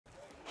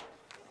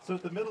So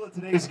at the middle of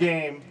today's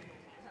game,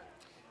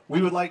 we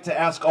would like to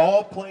ask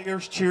all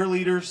players,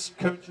 cheerleaders,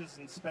 coaches,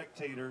 and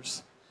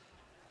spectators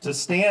to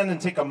stand and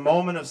take a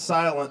moment of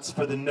silence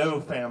for the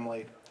Noes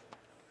family,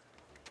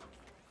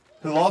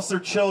 who lost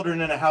their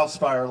children in a house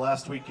fire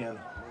last weekend.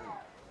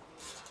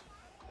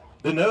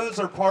 The Noes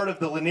are part of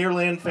the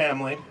Lanierland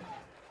family,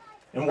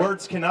 and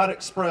words cannot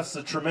express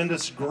the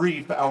tremendous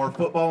grief our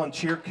football and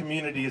cheer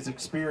community is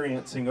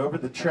experiencing over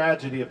the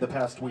tragedy of the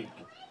past week.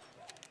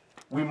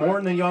 We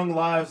mourn the young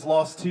lives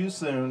lost too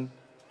soon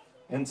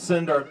and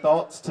send our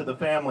thoughts to the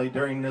family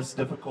during this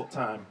difficult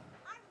time.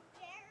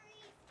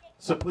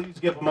 So please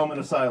give a moment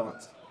of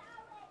silence.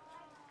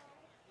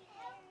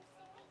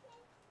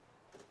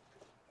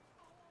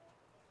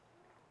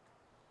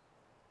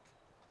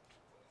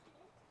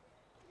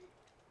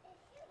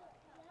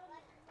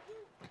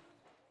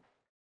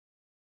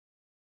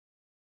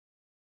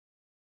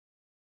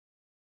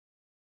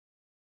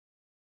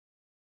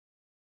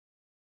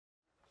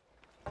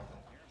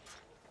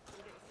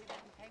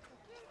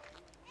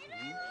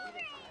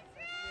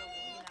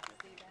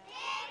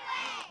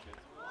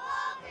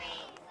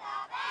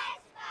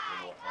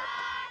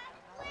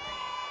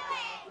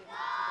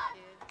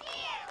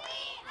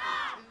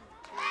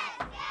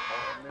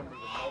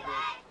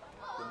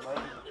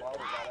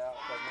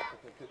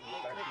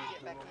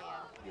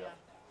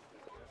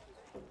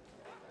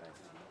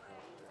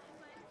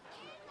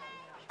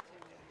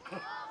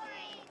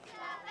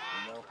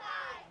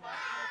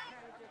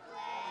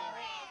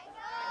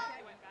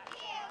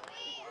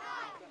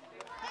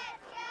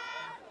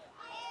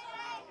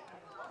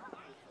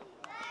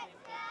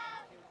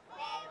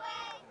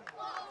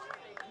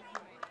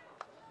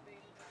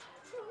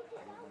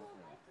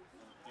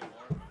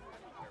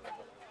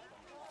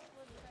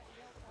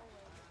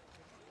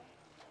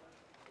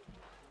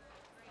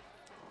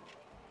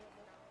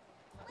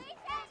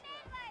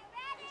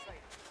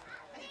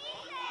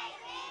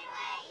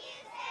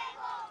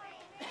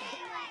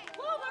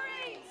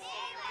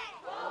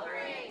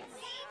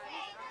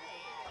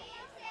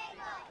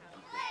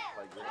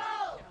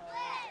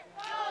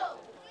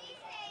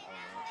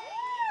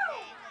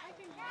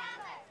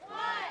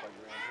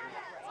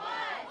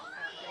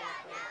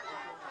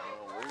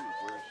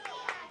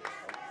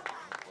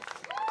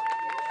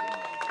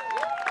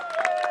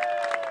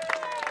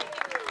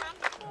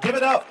 Give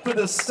it up for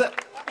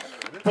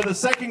the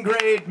second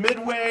grade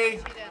Midway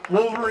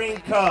Wolverine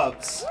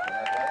Cubs.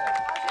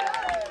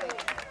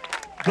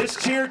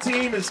 This cheer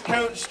team is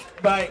coached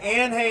by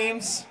Ann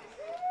Hames,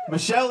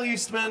 Michelle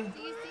Eastman,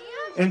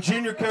 and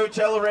junior coach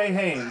Ella Ray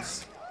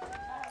Haynes.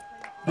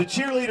 The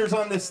cheerleaders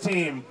on this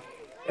team: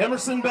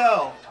 Emerson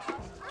Bell,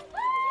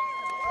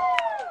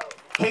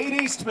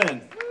 Kate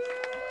Eastman,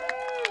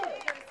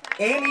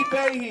 Annie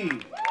Fahey,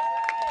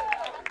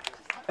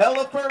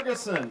 Ella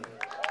Ferguson,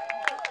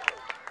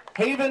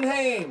 Haven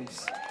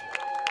Hames,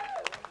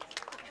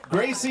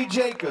 Gracie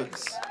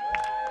Jacobs,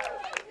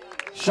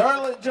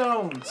 Charlotte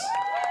Jones,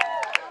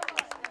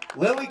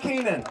 Lily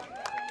Keenan,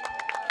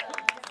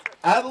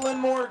 Adeline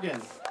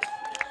Morgan,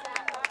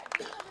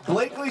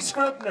 Blakely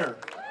Scribner,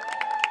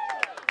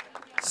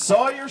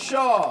 Sawyer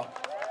Shaw,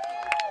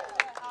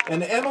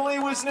 and Emily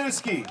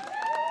Wisniewski.